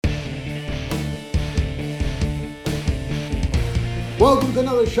Welcome to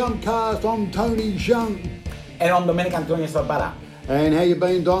another Shumpcast. I'm Tony Shump. And I'm Dominic Antonio Sabata. And how you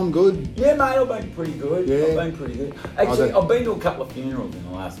been, Dom? Good? Yeah, mate, I've been pretty good. Yeah. Actually, I've been to a couple of funerals in the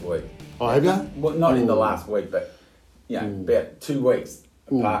last week. Oh, have you? Well, not in the last week, but, about 2 weeks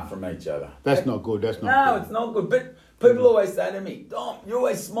apart from each other. That's not good. That's not No, good. it's not good. But people always say to me, Dom, you're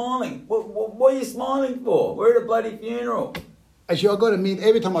always smiling. What are you smiling for? We're at a bloody funeral. Actually, I've got to admit,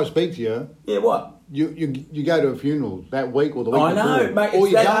 every time I speak to you, Yeah, what? you go to a funeral that week or the week I know, before. mate. Or It's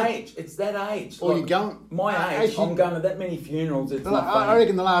you that don't. age. It's that age. Or you don't. My age, Actually, I'm going to that many funerals. It's not I funny.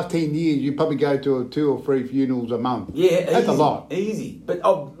 reckon the last 10 years, you probably go to 2 or 3 funerals a month. Yeah, That's a lot. Easy. But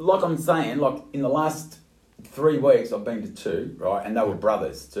like I'm saying, like in the last 3 weeks, I've been to 2, right? And they were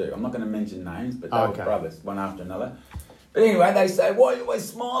brothers too. I'm not going to mention names, but they were brothers, one after another. But anyway, they say, why are you always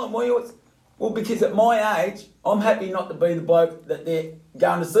smiling? Why are you always... Well, because at my age, I'm happy not to be the bloke that they're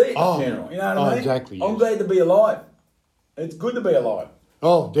going to see at the funeral. You know what I mean? Exactly. I'm Yes. glad to be alive. It's good to be alive.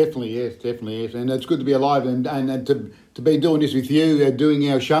 Oh, definitely yes, and it's good to be alive and to be doing this with you, doing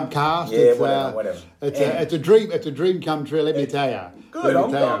our Shumpcast. Yeah, whatever. It's a dream come true. Let me tell you. Good.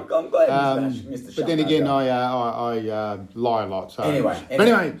 I'm glad, Mr. But then Shump, again, I lie a lot. So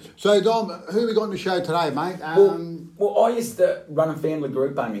Anyway. So Dom, who we got on the show today, mate? Well, I used to run a family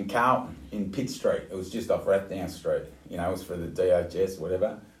group home in Carlton, in Pitt Street. It was just off Rathdown Street. You know, it was for the DHS,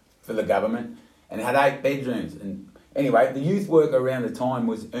 whatever, for the government, and it had 8 bedrooms. And anyway, the youth worker around the time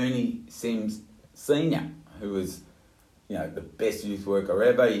was Ernie Sims Senior, who was, the best youth worker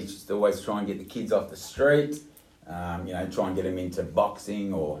ever. He used to always try and get the kids off the street, try and get them into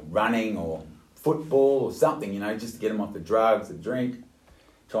boxing or running or football or something, just to get them off the drugs, the drink,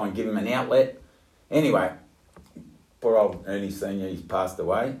 try and give them an outlet. Anyway, poor old Ernie Senior, he's passed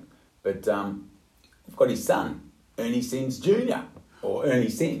away. But I've got his son, Ernie Sims Jr. Or Ernie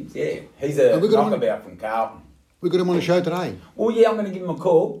Sims, yeah. He's a knockabout from Carlton. We got him on the show today. Well, yeah, I'm going to give him a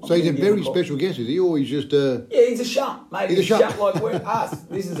call. So he's a very special guest, is he? Or he's just Yeah, he's a shump, mate. He's a shump like we're us.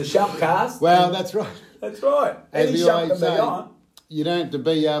 This is a Shumpcast. Well, that's right. That's right. As we always say, on. you don't have to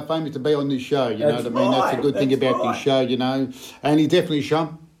be famous to be on this show, you know what I mean? Right. That's a good thing about this show, And he's definitely a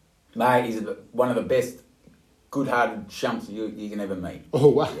shump. Mate, he's one of the best good-hearted shumps you can ever meet. Oh,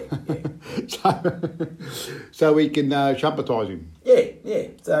 wow. Yeah. so we can shumpatise him. Yeah.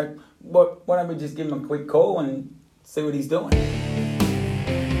 So why don't we just give him a quick call and see what he's doing?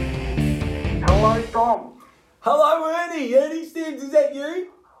 Hello, Dom. Hello, Ernie. Ernie Sims, is that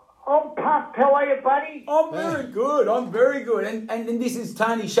you? I'm pumped. How are you, buddy? I'm very good. And this is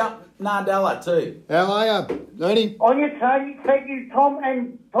Tony Shump Nardella too. How are you, Ernie? On you, Tony. Thank you,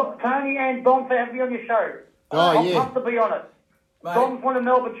 Tony and Dom for having me on your show. I'm pumped to be on it. Mate. Dom's one of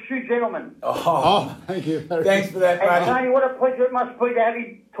Melbourne's true gentlemen. Oh, thank you. Thanks for that, And buddy. Tony, what a pleasure it must be to have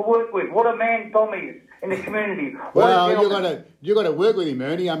you to work with. What a man Dom is in the community. Well, you got to work with him,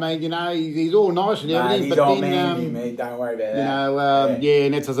 Ernie. I mean, he's all nice and everything, he's but all then mate. Don't worry about that.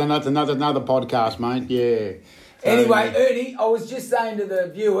 and that's another podcast, mate. Yeah. So, Anyway, Ernie, I was just saying to the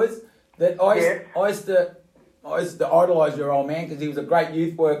viewers that I used to idolise your old man because he was a great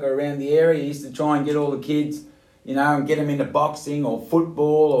youth worker around the area. He used to try and get all the kids, and get them into boxing or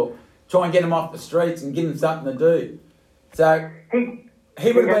football or try and get them off the streets and give them something to do. So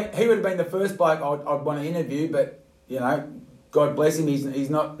he would have been the first bloke I'd want to interview, but God bless him, he's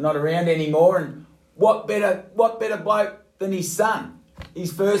not around anymore. And what better bloke than his son,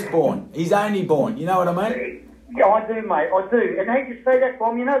 his firstborn, his only born. You know what I mean? Yeah, I do, mate. I do. And how you say that,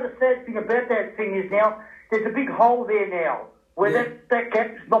 Dom? The sad thing about that thing is now there's a big hole there now where that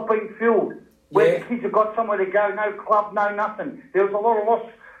gap's not being filled. Where the kids have got somewhere to go, no club, no nothing. There's a lot of lost.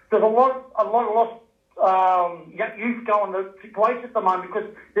 There's a lot of lost youth going to place at the moment because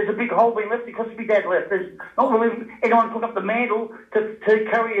there's a big hole being left because of my dad left. There's not really anyone put up the mantle to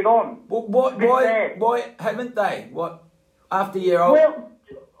carry it on. Well, why haven't they? What after year old? Well,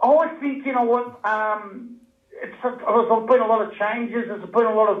 I think there's been a lot of changes. There's been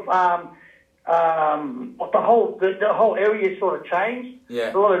a lot of the whole area sort of changed.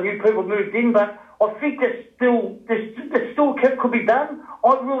 Yeah. A lot of new people moved in, but I think there's still could be done.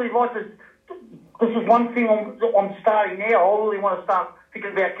 I'd really like to. This is one thing I'm starting now. I really want to start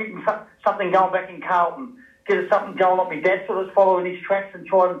thinking about getting something going back in Carlton. Get something going up. My dad sort of following his tracks and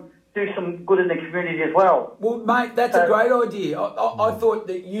try and do some good in the community as well. Well, mate, that's a great idea. I thought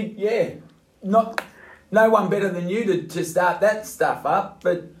that no one better than you to start that stuff up.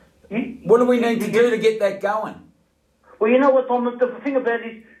 But what do we need to do to get that going? Well, you know what, Tom, the thing about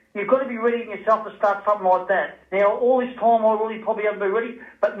it is you've got to be ready in yourself to start something like that. Now, all this time I really probably haven't been ready,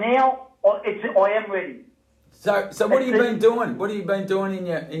 but now I am ready. So what have you been doing? What have you been doing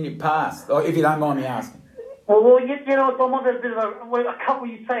in your past, or if you don't mind me asking? Well, you know, Dom, I've had a bit of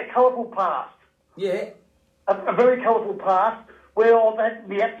you'd say a colourful past. Yeah. A very colourful past where I've had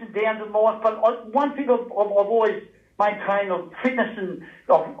the ups and downs in life. But one thing I've always maintained of fitness, and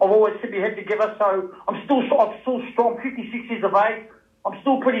I've always kept my head together. So I'm still strong. 56 years of age. I'm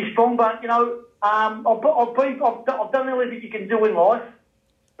still pretty strong. But you know, I've done everything you can do in life.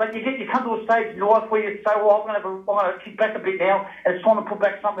 But you come to a stage in your life where you say, well, I'm going to kick back a bit now, and it's time to put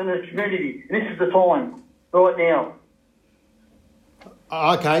back something in the community. And this is the time right now.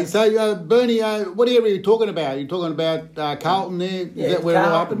 Okay, so Bernie, what area are you talking about? Are you talking about Carlton there? Yeah, Is that where it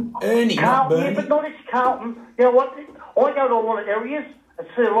all happened? Ernie, not Carlton, Bernie. yeah, but not just Carlton. You know what? I go to a lot of areas. I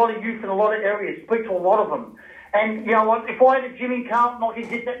see a lot of youth in a lot of areas, speak to a lot of them. And, you know what, if I had a gym in Carlton, I could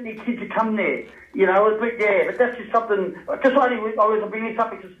get that many kids to come there. You know, but that's just something, I was bringing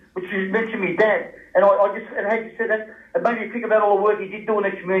something which you mentioned me dad, and and how you said that, it made me think about all the work he did do in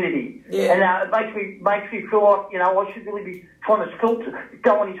the community. Yeah. And it makes me feel like, you know, I should really be trying to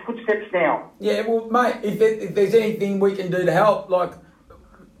go on his footsteps now. Yeah, well, mate, if there's anything we can do to help, like,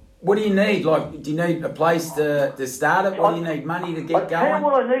 what do you need? Like, do you need a place to start it? What do you need? Money to get I tell you going?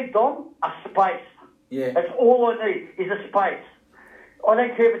 what I need, Dom, a space. Yeah. That's all I need is a space. I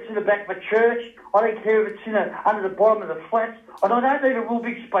don't care if it's in the back of a church. I don't care if it's under the bottom of the flats. And I don't need a real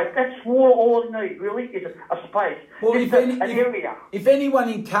big space. That's all I need, really, is a space. Well, Just an area. If anyone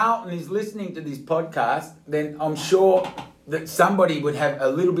in Carlton is listening to this podcast, then I'm sure that somebody would have a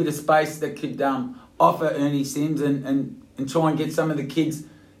little bit of space that could offer Ernie Sims and try and get some of the kids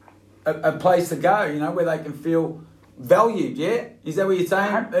a place to go, you know, where they can feel valued, yeah? Is that what you're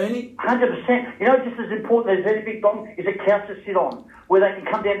saying, Ernie? 100%. You know, just as important as anything, Dom, is a couch to sit on, where they can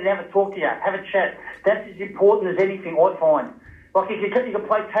come down and have a talk to you, have a chat. That's as important as anything, I find. Like, you can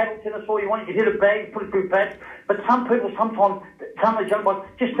play table tennis all you want, you can hit a bag, put it through pads, but some people sometimes, some of the young boys,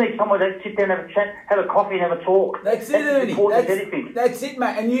 just need somewhere to sit down, have a chat, have a coffee and have a talk. That's it, Ernie. As important as anything. That's it,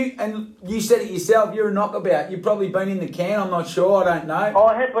 mate. And you said it yourself, you're a knockabout. You've probably been in the can, I'm not sure, I don't know.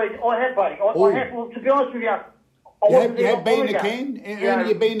 I have, buddy. Well, to be honest with you, You have been in the can? Ernie,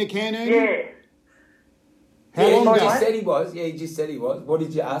 you've been in the can, Ernie? Yeah. How Yeah, long he ago? just said he was. Yeah, he just said he was. What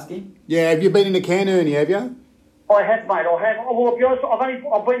did you ask him? Yeah, have you been in the can, Ernie, have you? I have, mate. I have. Well, I'll be honest,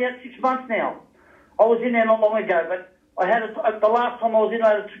 I've been out 6 months now. I was in there not long ago, but I had the last time I was in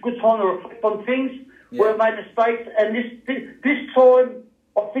there, it's a good time to reflect on things, where I made mistakes, and this time,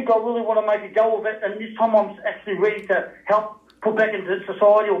 I think I really want to make a go of it, and this time I'm actually ready to help put back into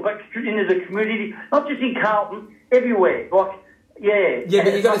society or back into the community, not just in Carlton, everywhere. Like, yeah. Yeah,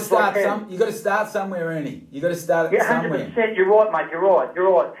 but you got to start start You got to start somewhere, Ernie. You got to start Yeah, somewhere. 100%. You're right, mate. You're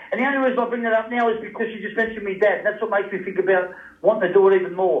right. And the only reason I bring that up now is because you just mentioned me dad. And that's what makes me think about wanting to do it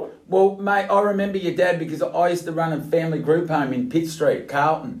even more. Well, mate, I remember your dad because I used to run a family group home in Pitt Street,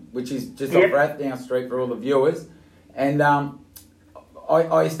 Carlton, which is just off Rathdown Street for all the viewers. And I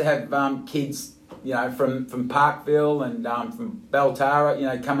used to have kids, you know, from Parkville and from Beltara, you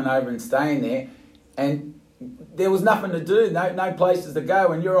know, coming over and staying there. And there was nothing to do, no places to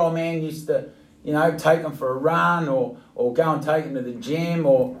go. And your old man used to, you know, take them for a run or go and take them to the gym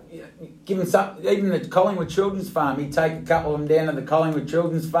or give them some, even the Collingwood Children's Farm. He'd take a couple of them down to the Collingwood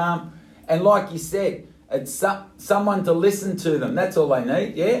Children's Farm. And like you said, it's someone to listen to them. That's all they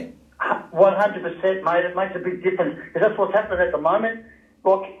need, yeah? 100%, mate. It makes a big difference because that's what's happening at the moment.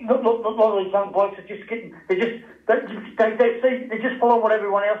 Like, a lot of these young blokes are just getting, they just follow what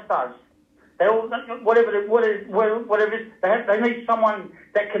everyone else does. They all, whatever it is, they need someone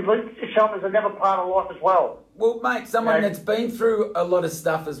that can show them there's another part of life as well. Well, mate, someone that's been through a lot of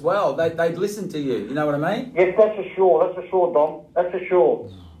stuff as well. They'd listen to you. You know what I mean? Yes, that's for sure, Dom. That's for sure.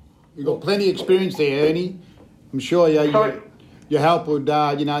 You've got plenty of experience there, Ernie. I'm sure your help would,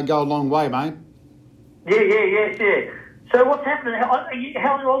 go a long way, mate. Yeah. So what's happening? How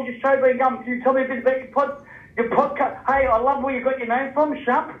long has your show been going? Can you tell me a bit about your podcast? Hey, I love where you got your name from,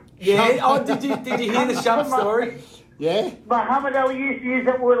 Shump. Yeah. Oh, did you hear the Shump story? Yeah? Muhammad Ali used to use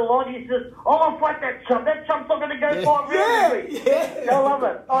that word a lot. He says, "I want to fight that Shump. That Shump's not going to go 5 rounds." Yeah. I love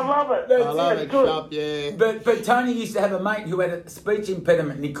it. I love it, good. Shump, yeah. But Tony used to have a mate who had a speech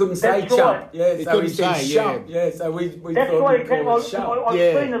impediment and he couldn't say That's Shump. right. Yeah, He so couldn't he said say, Shump. Yeah, so we That's thought why we'd call it Shump. I've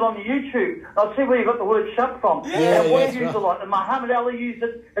seen it on the YouTube. I've seen where you got the word Shump from. Yeah, and we that's used right. a lot. And Muhammad Ali used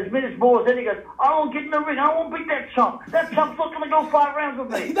it as many as more as any. He goes, "I won't get in the ring. I won't beat that Shump. That Chump's not going to go 5 rounds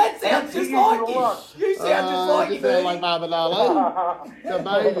with me." That sounds just like you. You sound just like you you. sound like Muhammad Ali. It's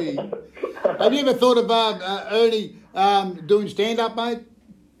amazing. Have you ever thought of Ernie doing stand-up, mate?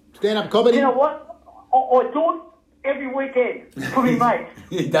 Stand-up comedy? You know what? I thought every weekend for me mates.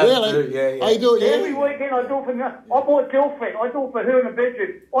 He does Really? too, yeah. I do it, yeah. Every weekend I do it for me. I'm my girlfriend. I do it for her in the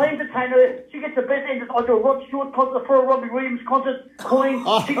bedroom. I entertain her. She gets the best end. I do a Rod Stewart concert for a Robbie Williams concert. Queen.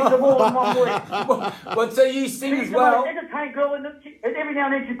 She gets them all in 1 week. Well, so you sing She's as the well? most entertained girl, and every now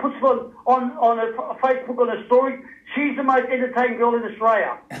and then she puts it on her Facebook on her story. She's the most entertained girl in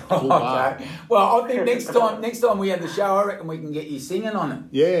Australia. Okay. Well, I think next time we have the show, I reckon we can get you singing on it.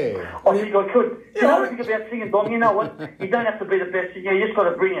 Yeah. I think I could. Yeah. You know what I think about singing, Dom? You know what? You don't have to be the best singer. You just got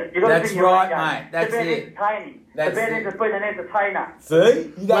to bring it. You got to That's bring your own right, game. mate. That's it's about it. entertaining. That's it's about it. being an entertainer. See?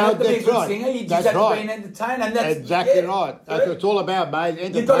 You don't Well, have to be a that's good right. singer, you just That's have to right. be an entertainer. And that's Exactly yeah. right. That's what it's all about, mate.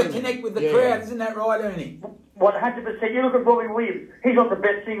 You've got to Entertainment. connect with the Yeah. crowd, isn't that right, Ernie? 100%. You look at Robbie Williams. He's not the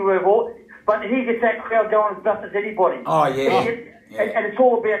best singer of all, but he gets that crowd going as fast as anybody. Oh, yeah. And it's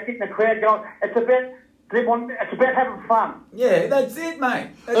all about getting the crowd going. It's about having fun. Yeah, that's it, mate.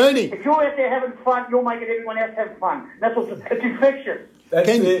 Ernie, If you're out there having fun, you're making everyone else have fun. That's what it's infectious. That's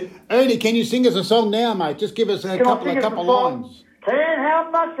it. Ernie, can you sing us a song now, mate? Just give us a Can I couple sing of us a song? lines. Can't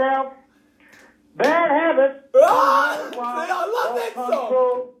help myself. Bad habits. Ah, I love that song.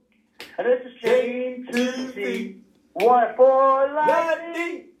 Control. And it's a shame to see why a boy like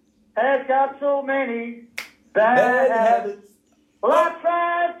me has got so many bad habits. Well, I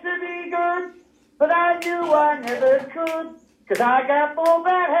tried to be good, but I knew I never could. 'Cause I got more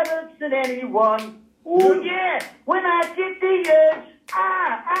bad habits than anyone. Oh yeah, when I get the urge,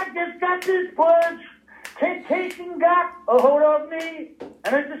 I just got to splurge. Temptation got a hold of me,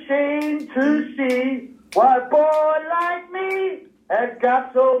 and it's a shame to see why a boy like me has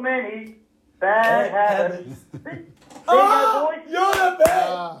got so many bad habits. There you go, boys. You're the best.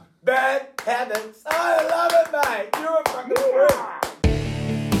 Ah. Bad habits. I love it, mate. You're a fucking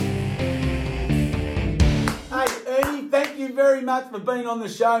freak. Hey, Ernie, thank you very much for being on the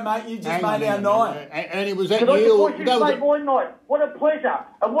show, mate. You just Hang on, made our hang on. night. Ernie, was that Can I just you? voice you That was made my night? What a pleasure.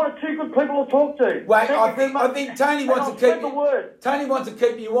 And what a two good people to talk to. Wait, Thank I you very think much. Tony And wants I'll to spread keep the you. word. Tony wants to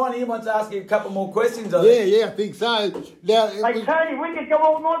keep you on. He wants to ask you a couple more questions. I Yeah, think. yeah, I think so. Now, it Hey, was, Tony, we can go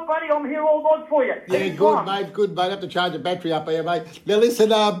all night, buddy. I'm here all night for you. yeah, Anytime. good, mate. I have to charge the battery up here, mate. Now,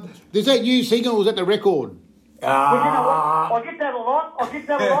 listen, is that you singing or was that the record? Well, you know what? I get that a lot. It's a bit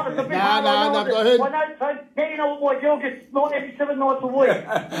No, hard. no, I know I heard- so now you know what my girl gets every 7 nights a week.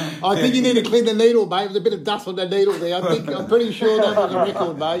 I think you need to clean the needle, mate. There's a bit of dust on the needle there. I'm pretty sure that was a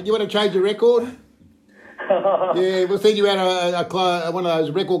record, mate. You want to change your record? Yeah, we'll send you out one of those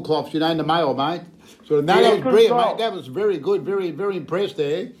record cloths, in the mail, mate. So, no, Yeah, that was good brilliant, job. mate. That was very good. Very, very impressed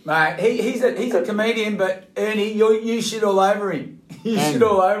there. Mate, he's a comedian, but Ernie, you shit all over him. You shit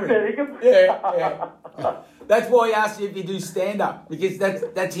all over him. Yeah. That's why he asked you if you do stand up, because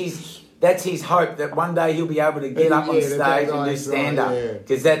that's his hope that one day he'll be able to get up on Yeah, that's stage and right, do that's stand up, right, yeah.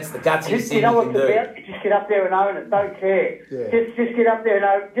 because that's the gutsiest Just, thing you know you what can it's do. about? Just get up there and own it. Don't care. Yeah. Just get up there and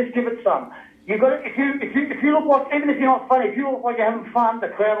own. Just give it some. You got to, if you look like, even if you're not funny, if you look like you're having fun, the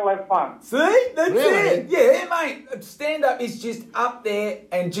crowd will have fun. See? That's Really? it. Yeah, mate. Stand up is just up there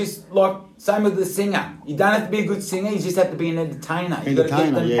and just like, same with the singer. You don't have to be a good singer, you just have to be an entertainer. You gotta get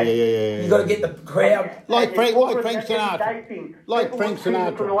Entertainer, them- yeah. You got to get the crowd. Like And Frank- it's more like of Frank an Sinatra. everyday thing. Like People Frank what people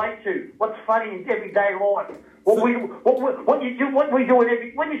Sinatra. can relate to. What's funny in everyday life. What we do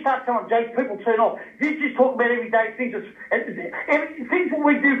when you start telling jokes, people turn off. You just talk about everyday things. Things what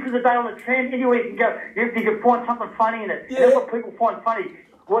we do for the day on the tram. Anywhere you can go, you can find something funny in it. Yeah. That's what people find funny.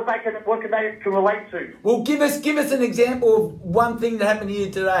 What they can relate to. Well, give us an example of one thing that happened to you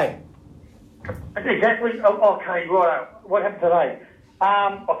today. That's exactly. Okay, right. What happened today?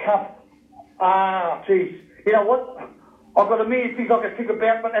 I can't. Geez. You know what? I've got a million things I can think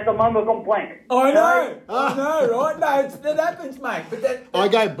about, but at the moment I've gone blank. I know, right? No, that happens, mate. But that I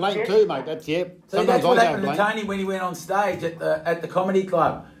go blank too, mate. That's see, Sometimes that's what I go happened to blank. Tony when he went on stage at the comedy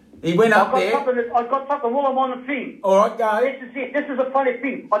club. He went up there. I've got something while I'm on the thing. All right, go. This is it. This is a funny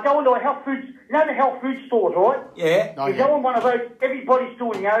thing. I go into a health food, the health food stores, right? Yeah. Oh, You yeah. go in one of those, everybody's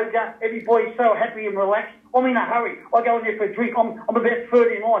doing yoga, everybody's so happy and relaxed. I'm in a hurry. I go in there for a drink. I'm about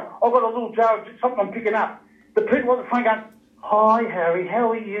 39. I've got a little jar of something I'm picking up. The people at the front going, "Hi, Harry,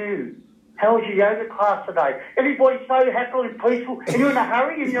 how are you? How was your yoga class today?" Everybody's so happy and peaceful, and you're in a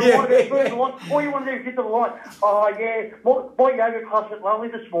hurry, and you're Yeah. right about further line. All you want to do is get to the line. "Oh, yeah, my yoga class went lovely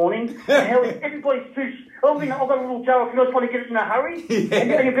this morning." And everybody's too... I've got a little jar if you guys want to get it in a hurry, and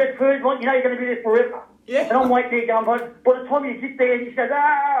you're about further line, you know you're going to be there forever. Yeah. And I'm waiting there going, but by the time you get there, you go,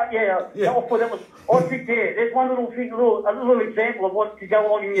 yeah. I thought that was, I think there's one little thing, a little example of what could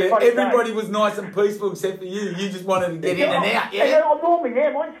go on in your funny everybody day. was nice and peaceful except for you. You just wanted to get in and out. And Yeah. I'm normally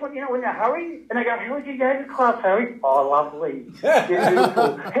there, I just want, when they're hurrying, and they go, how did you go to class, Harry? Oh, lovely. Yeah,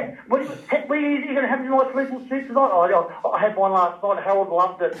 beautiful. Were you going to have your nice little suit tonight? Oh, I had one last night. Harold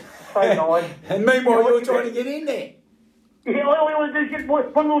loved it. So nice. And meanwhile, you're trying to get in there. Yeah, all you want to do is get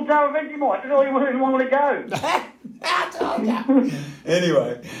one little jar of Vegemite. That's all you want to go.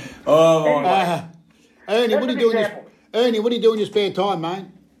 Anyway. Oh, my. Ernie, what That's are you doing? an example. Ernie, what are you doing in your spare time, mate?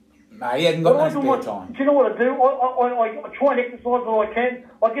 Mate, he hasn't got Well, no spare time. do you know what I do? I try and exercise all I can.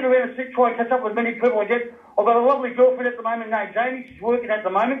 I get around and try and catch up with many people I get. I've got a lovely girlfriend at the moment named Jamie. She's working at the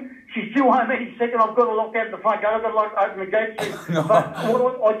moment. She's due home any second. I've got to lock out the front gate. I've got to open the gate. No. But I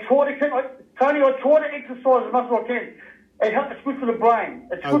try to exercise as much as I can. It's good for the brain.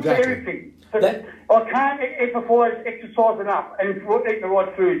 It's good Exactly. for everything. But I can't emphasise exercise enough and eating the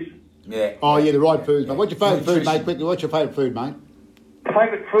right foods. Yeah. Oh, yeah, the right foods, mate. What's your favourite food, Nutrition. mate? Quickly, what's your favourite food, mate?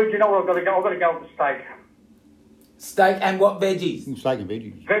 Favourite food, you know what I've got to go? I've got to go with the steak. Steak and what veggies? Steak and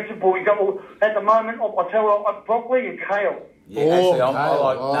veggies. Vegetable, you got, at the moment, I tell you, broccoli and kale. Yeah, Oh, actually, kale.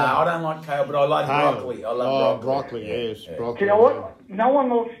 I don't like kale, but I like broccoli. I love broccoli. Yes. Yeah. Broccoli. Do you know what? No one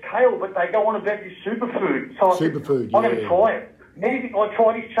loves kale, but they go on about this superfood. So Superfood, I'm going to yeah. try it. Anything I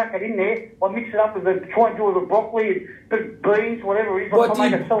try, just chuck it in there. I mix it up with try and do it with broccoli and beans, whatever it is. What, do I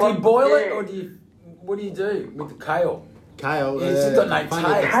make a you salad. boil it, Yeah. or what do you do with the kale? Kale. Yeah, it's got no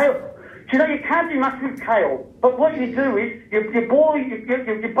funny. taste. Kale. Do you know, you can't do much with kale. But what you do is, you boil, you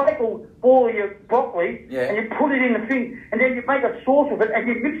bake or boil your broccoli, Yeah. and you put it in the thing, and then you make a sauce with it, and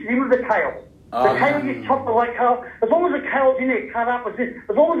you mix it in with the kale. Oh, The kale, you chop the like kale. As long as the kale's in there, cut up,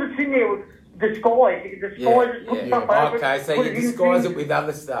 as long as it's in there with disguise, you can disguise it, put stuff over it. Okay, so put you it in disguise things. it with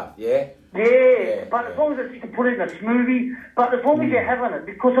other stuff, yeah? Yeah, but as long as you can put it in a smoothie, but as long as you're having it,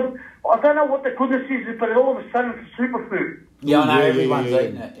 because I don't know what the goodness is, but all of a sudden it's a superfood. Yeah, I know, Yeah, everyone's yeah.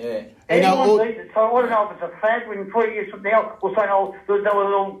 eating it, yeah. Everyone's eating it, so I don't know if it's a fad when 3 years from now we're saying, oh, there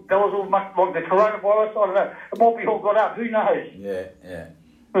was all much like the coronavirus, I don't know. It might be all got up, who knows? Yeah.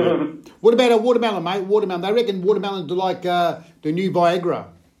 What about a watermelon, mate? Watermelon. They reckon watermelons are like the new Viagra.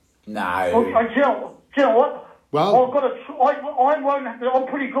 Well, No. do you know what? Well- I've got to. I won't. I'm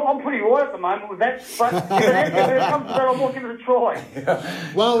pretty good. I'm pretty right at the moment with that. But if it comes to that, I'm not giving it a try.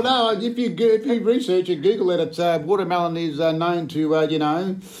 Well, no. If you research and Google it, it's watermelon is known to Well,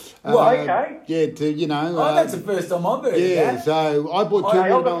 okay. Yeah, to Oh, that's the first time I've heard yeah. of that. So I bought two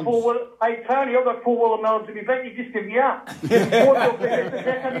Hey, I've got watermelons. hey, Tony, I've got 4 watermelons in my back. You just give me up.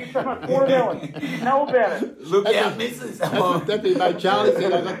 That's how you so much watermelon. You didn't know about it. Look out, missus. That'd be mate Charlie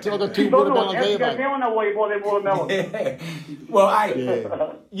said. I got two She's not watermelons like there, that. mate. Now I know why you buy them watermelons. Yeah. Well, hey,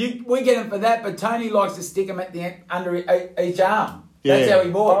 we get him for that, but Tony likes to stick them at the under each arm. That's Yeah. how he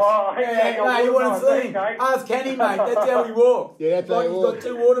walks. Oh, hey, No, you want to see him? okay. Ask Kenny, mate. That's how he walks. Yeah, that's how like he he's walks. got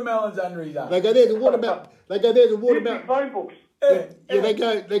 2 watermelons under his arm. They go, there's a watermelon. They go, there's a Here's watermelon. my phone books. Yeah, they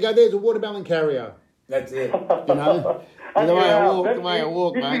go, there's a watermelon carrier. That's it. You know, the way I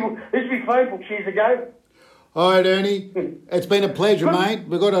walk, mate. This is my phone books years ago. All right, Ernie. It's been a pleasure, mate.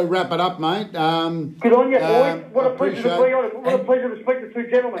 We've got to wrap it up, mate. Good on you, boys. What a pleasure to appreciate- be on. What a pleasure to speak to 2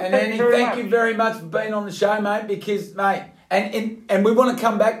 gentlemen. And Thank Andy, you very thank much. you very much for being on the show, mate. Because, mate, and we want to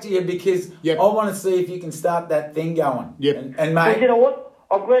come back to you because Yep. I want to see if you can start that thing going. Yep. And Well, mate, you know what?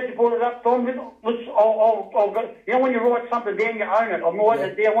 I'm glad you brought it up, Don. I'll go. You know, when you write something down, you own it. I'm writing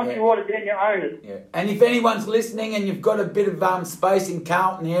it down. Once you write it down, you own it. yeah. And if anyone's listening and you've got a bit of space in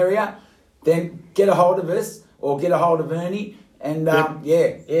Carlton area, then get a hold of us or get a hold of Ernie and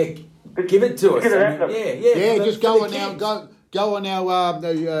give it to us. Get it I out mean, there. Yeah, for- just for go the on our kids. go on our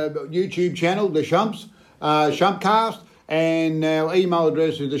YouTube channel, the Shumps, Shumpcast, and our email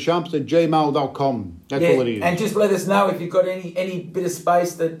address is theshumps@gmail.com. That's all it is. And just let us know if you've got any bit of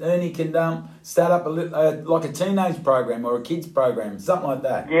space that Ernie can start up like a teenage program or a kids program, something like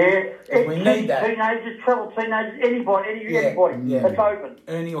that. Yeah. We need that. Teenagers, troubled teenagers, anybody. Yeah, It's open.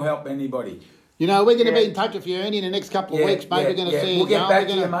 Ernie will help anybody. You know, we're going to Yeah. be in touch with you, Ernie, in the next couple of weeks, mate. We're going to see We'll get you. back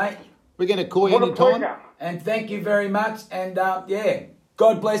to you, mate. We're going to call you What a anytime. pleasure. And thank you very much. And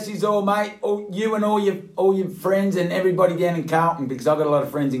God bless you all, mate. You and all your friends and everybody down in Carlton, because I've got a lot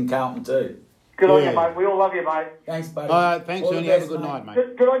of friends in Carlton too. Good on Yeah. you, mate. We all love you, mate. Thanks, buddy. All right, thanks, All the Ernie. Have a best, good night,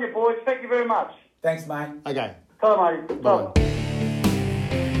 mate. Good on you, boys. Thank you very much. Thanks, mate. Okay. Bye, mate. Bye.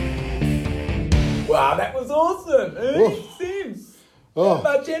 Bye. Wow, that was awesome. Ernie Woof. Sims. Oh. How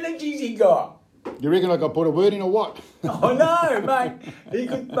much energy's he got? You reckon I got put a word in or what? Oh no, mate. He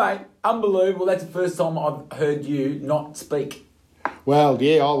could, mate. Unbelievable. That's the first time I've heard you not speak. Well,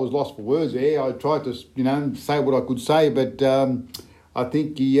 yeah, I was lost for words there. I tried to, say what I could say, but I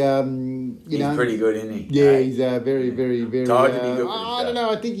think he, He's pretty good, isn't he? Yeah, he's very, very, very. Told you to be good for I this don't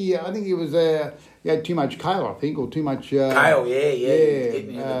know. I think he was. He had too much kale, I think, or too much. Kale, yeah.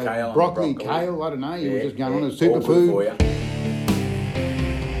 Hitting you with the kale broccoli, kale. I don't know. He was just going on as all good for superfood. you.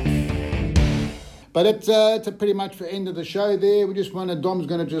 But it's a pretty much the end of the show there. We just wanted, Dom's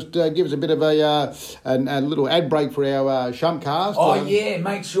going to just give us a bit of a little ad break for our Shumpcast. Oh, yeah,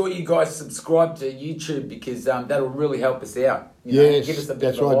 make sure you guys subscribe to YouTube because that'll really help us out. Yes, give us a bit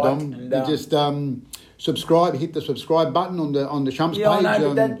that's of a right, like Dom. and, You just subscribe, hit the subscribe button on the Shumps yeah, page. I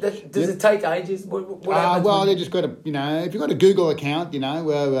know, but does it take ages? What happens well, when they just got to, if you've got a Google account, a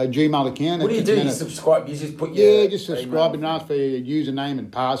Gmail account. what do you do? You subscribe? You just put your Yeah, just subscribe and ask for your username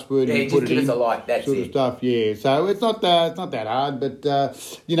and password. Yeah, and just put it give in, us a like. That's sort it. of stuff. Yeah, so it's not that hard, but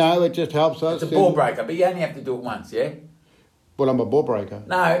it just helps us. It's a ball breaker, but you only have to do it once, yeah? Well, I'm a ball breaker.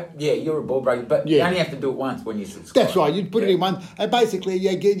 No, yeah, you're a ball breaker, but you only have to do it once when you subscribe. That's right. You put it in one, and basically,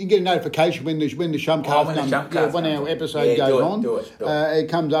 you get a notification when the Shumpcast comes. When our episode goes on, do it. It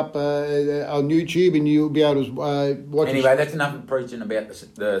comes up on YouTube, and you'll be able to watch. Anyway, that's enough of preaching about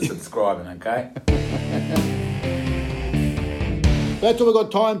the subscribing. Okay. That's all we've got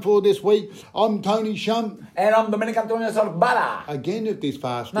time for this week. I'm Tony Shump. And I'm Dominic Antonio Salvara. Again, if this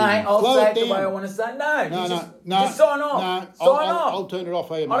fast. No, I'll say it the way I want to say. No, just sign off. Sign off. I'll turn it off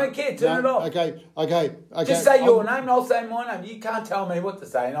for you, mate. I don't care. Turn it off. Okay. Just say your name and I'll say my name. You can't tell me what to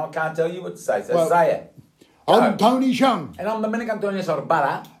say and I can't tell you what to say. So say it. I'm Tony Shump. And I'm Dominic Antonio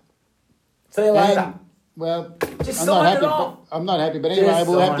Salvara. See you later. Well, just I'm sign not happy. it off. I'm not happy, but anyway,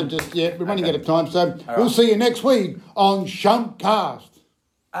 we'll have to we're running out of time, so we'll see you next week on Shumpcast.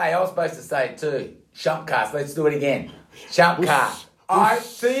 Hey, I was supposed to say it too. Shumpcast. Let's do it again. Shumpcast. All right,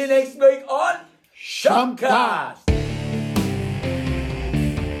 see you next week on Shumpcast.